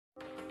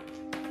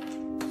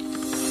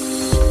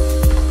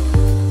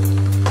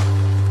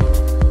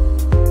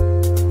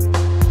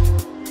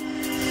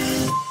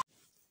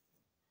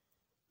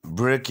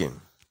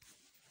Breaking.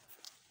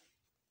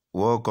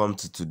 Welcome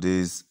to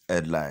today's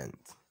headlines.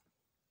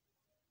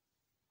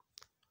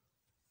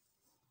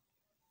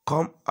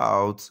 Come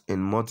out in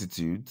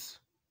multitudes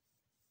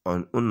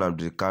on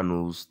Nnamdi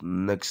Kanu's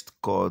next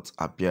court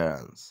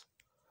appearance.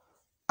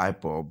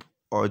 Ipob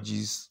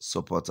urges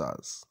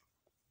supporters.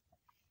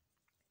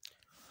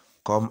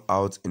 Come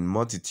out in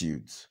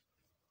multitudes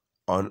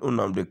on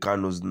Nnamdi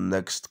Kanu's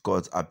next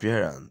court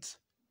appearance.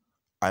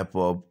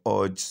 Ipob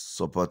urges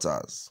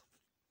supporters.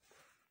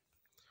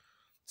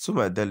 To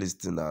my dear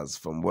listeners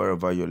from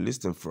wherever you're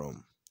listening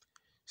from,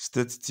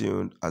 stay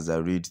tuned as I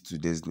read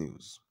today's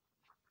news.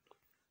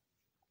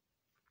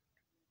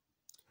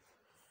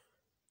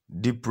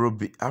 The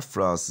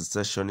pro-Biafra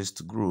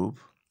secessionist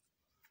group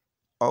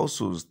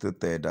also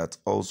stated that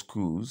all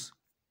schools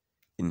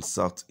in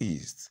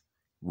Southeast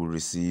will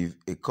receive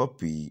a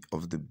copy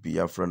of the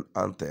Biafran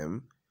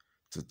anthem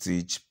to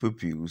teach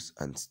pupils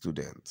and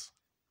students.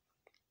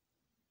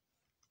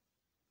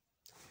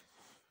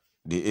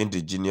 The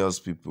indigenous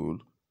people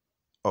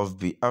of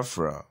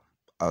Biafra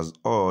has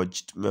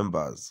urged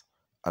members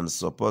and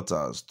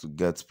supporters to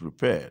get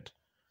prepared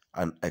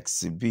and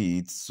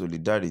exhibit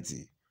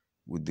solidarity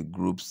with the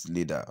group's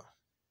leader,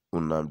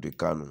 Nnamdi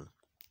Kanu,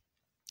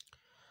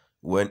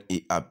 when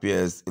he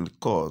appears in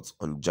court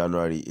on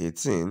January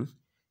 18,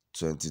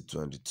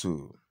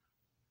 2022.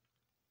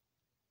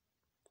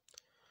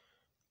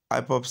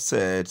 Ipob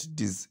said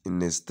this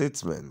in a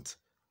statement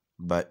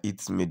by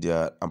its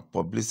media and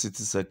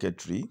publicity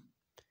secretary,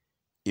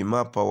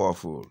 Emma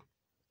Powerful,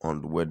 on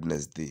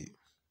Wednesday.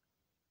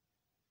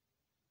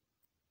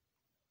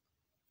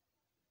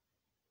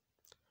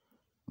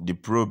 The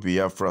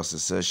pro-Biafra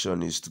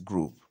secessionist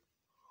group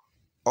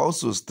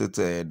also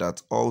stated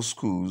that all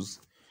schools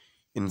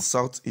in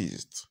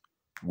Southeast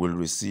will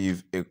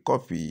receive a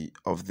copy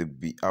of the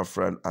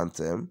Biafran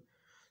anthem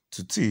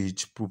to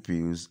teach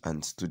pupils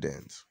and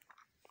students.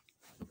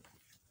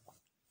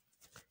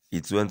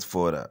 It went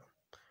further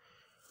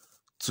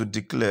to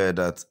declare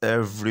that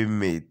every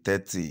May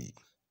 30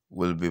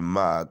 will be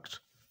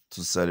marked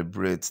to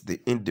celebrate the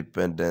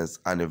independence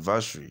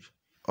anniversary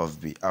of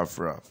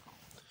Biafra,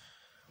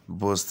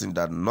 boasting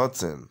that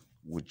nothing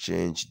will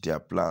change their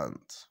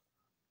plans.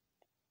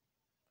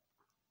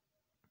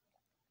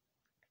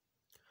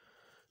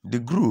 The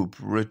group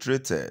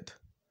reiterated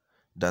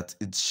that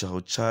it shall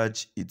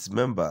charge its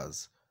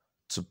members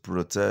to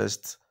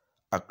protest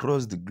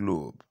across the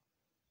globe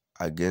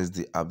against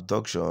the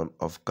abduction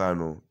of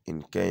Kanu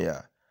in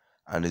Kenya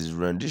and his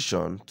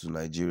rendition to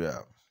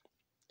Nigeria,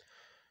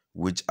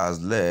 which has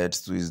led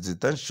to his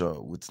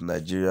detention with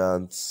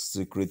Nigerian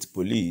secret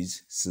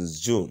police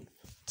since June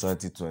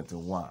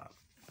 2021.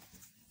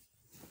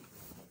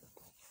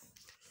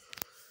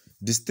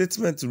 The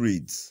statement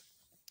reads,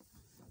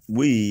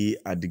 "We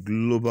are the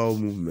global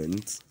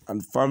movement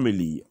and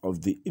family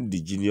of the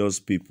indigenous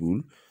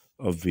people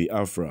of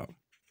Biafra,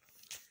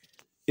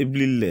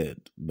 ably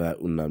led by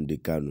Nnamdi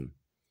Kanu.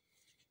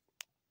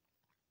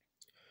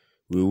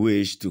 We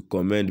wish to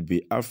commend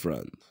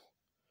Biafrans,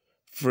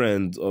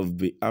 friends of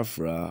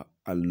Biafra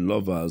and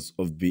lovers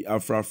of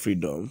Biafra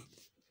freedom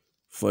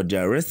for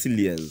their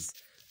resilience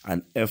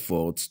and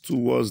efforts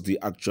towards the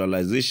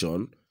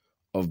actualization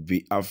of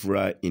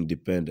Biafra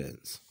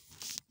independence.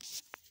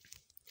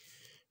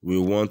 We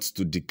want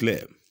to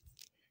declare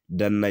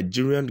the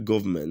Nigerian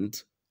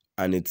government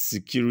and its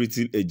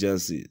security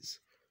agencies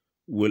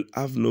will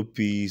have no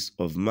peace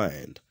of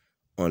mind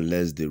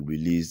unless they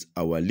release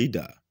our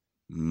leader,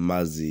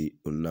 Mazi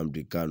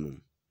Nnamdi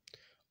Kanu,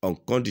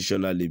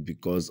 unconditionally,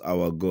 because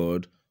our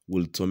God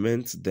will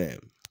torment them.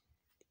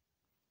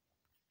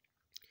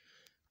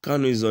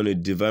 Kanu is on a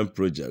divine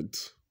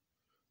project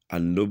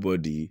and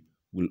nobody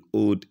will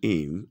hold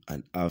him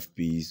and have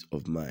peace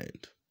of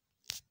mind."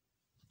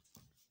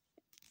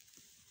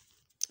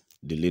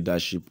 The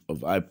leadership of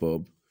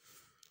Ipob,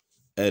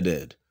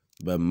 headed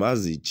by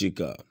Mazi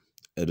Chika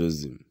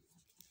Edozim,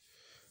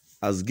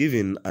 has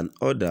given an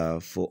order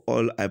for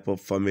all Ipob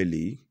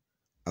family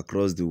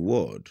across the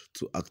world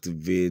to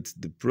activate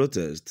the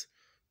protest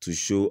to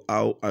show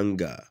our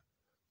anger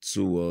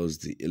towards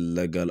the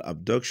illegal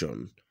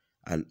abduction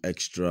and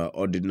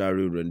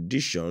extraordinary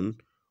rendition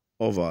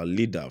of our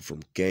leader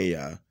from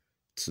Kenya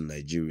to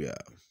Nigeria.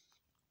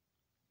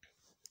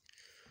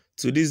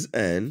 To this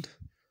end,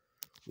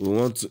 we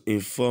want to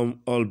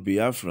inform all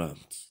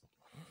Biafrans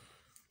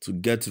to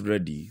get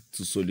ready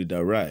to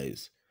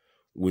solidarize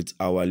with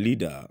our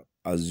leader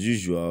as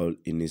usual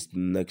in his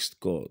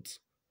next court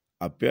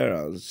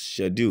appearance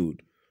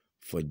scheduled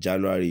for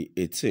January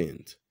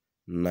 18th,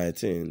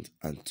 19th,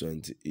 and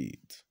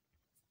 28th.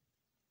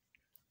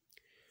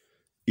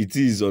 It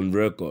is on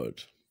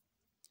record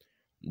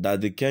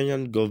that the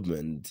Kenyan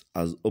government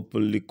has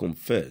openly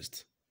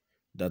confessed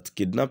that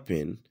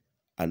kidnapping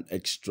and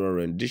extra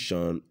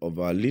rendition of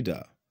our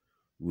leader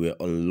were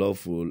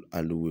unlawful,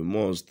 and we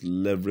must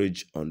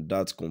leverage on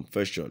that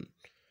confession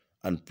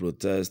and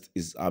protest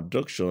his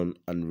abduction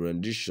and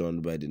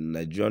rendition by the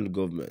Nigerian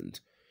government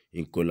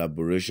in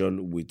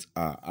collaboration with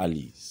our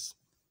allies.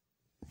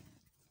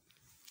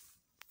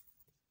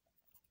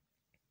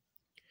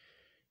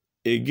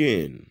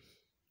 Again,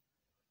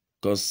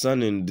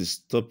 concerning the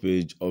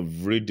stoppage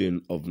of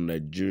reading of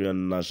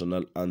Nigerian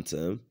national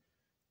anthem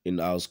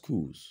in our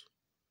schools,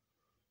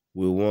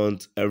 we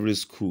want every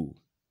school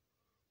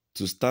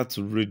to start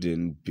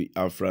reading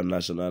Biafra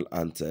national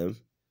anthem,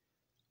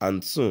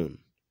 and soon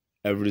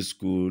every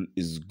school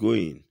is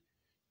going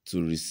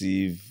to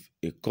receive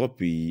a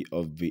copy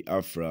of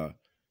Biafra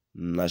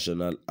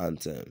national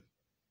anthem,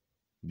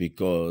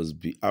 because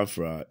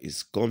Biafra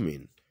is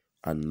coming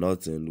and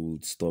nothing will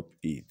stop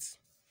it.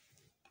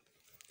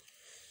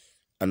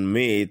 And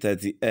May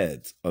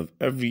 30th of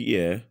every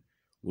year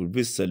will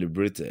be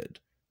celebrated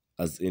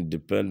as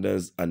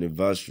Independence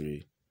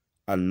Anniversary,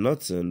 and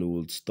nothing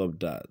will stop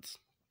that.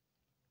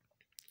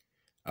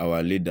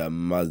 Our leader,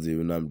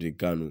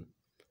 Nnamdi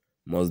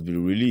must be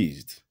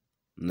released.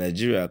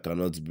 Nigeria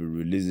cannot be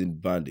releasing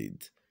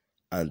bandits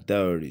and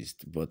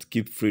terrorists but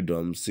keep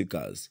freedom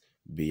seekers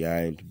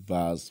behind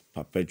bars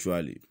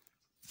perpetually.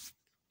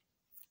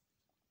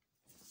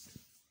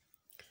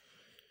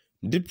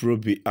 The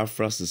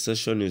pro-Biafra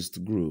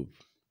secessionist group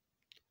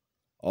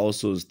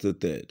also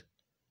stated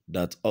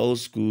that all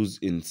schools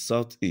in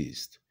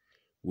Southeast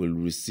will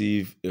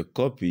receive a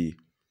copy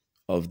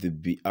of the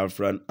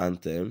Biafran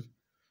anthem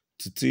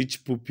to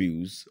teach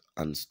pupils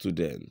and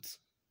students.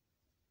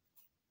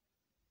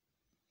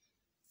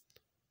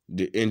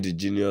 The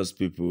indigenous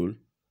people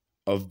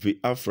of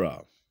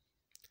Biafra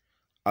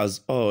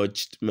has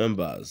urged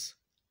members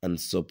and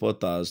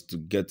supporters to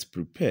get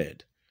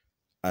prepared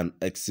and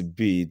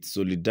exhibit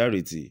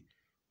solidarity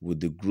with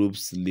the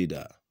group's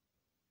leader,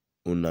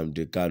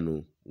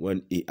 Nnamdi,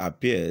 when he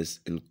appears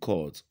in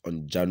court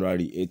on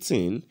January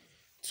 18,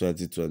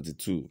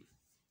 2022.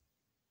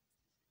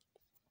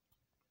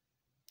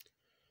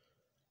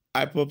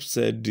 Ipob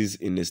said this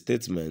in a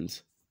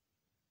statement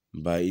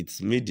by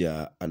its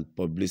media and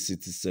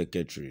publicity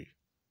secretary,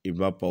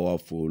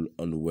 Powerful,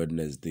 on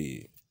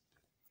Wednesday.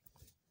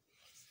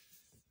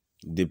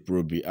 The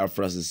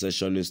pro-Biafra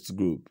secessionist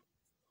group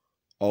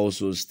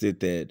also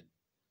stated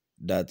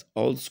that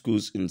all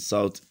schools in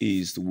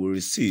Southeast will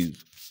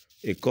receive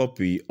a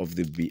copy of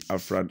the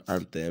Biafran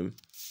anthem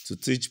to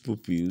teach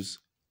pupils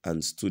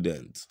and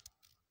students.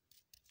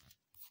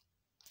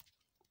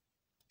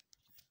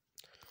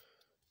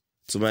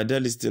 To my dear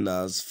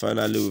listeners,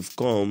 finally we've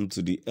come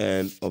to the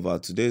end of our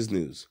today's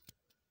news.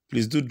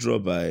 Please do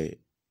drop by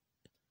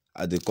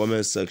at the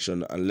comment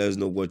section and let us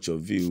know what your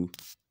view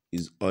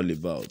is all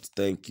about.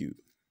 Thank you.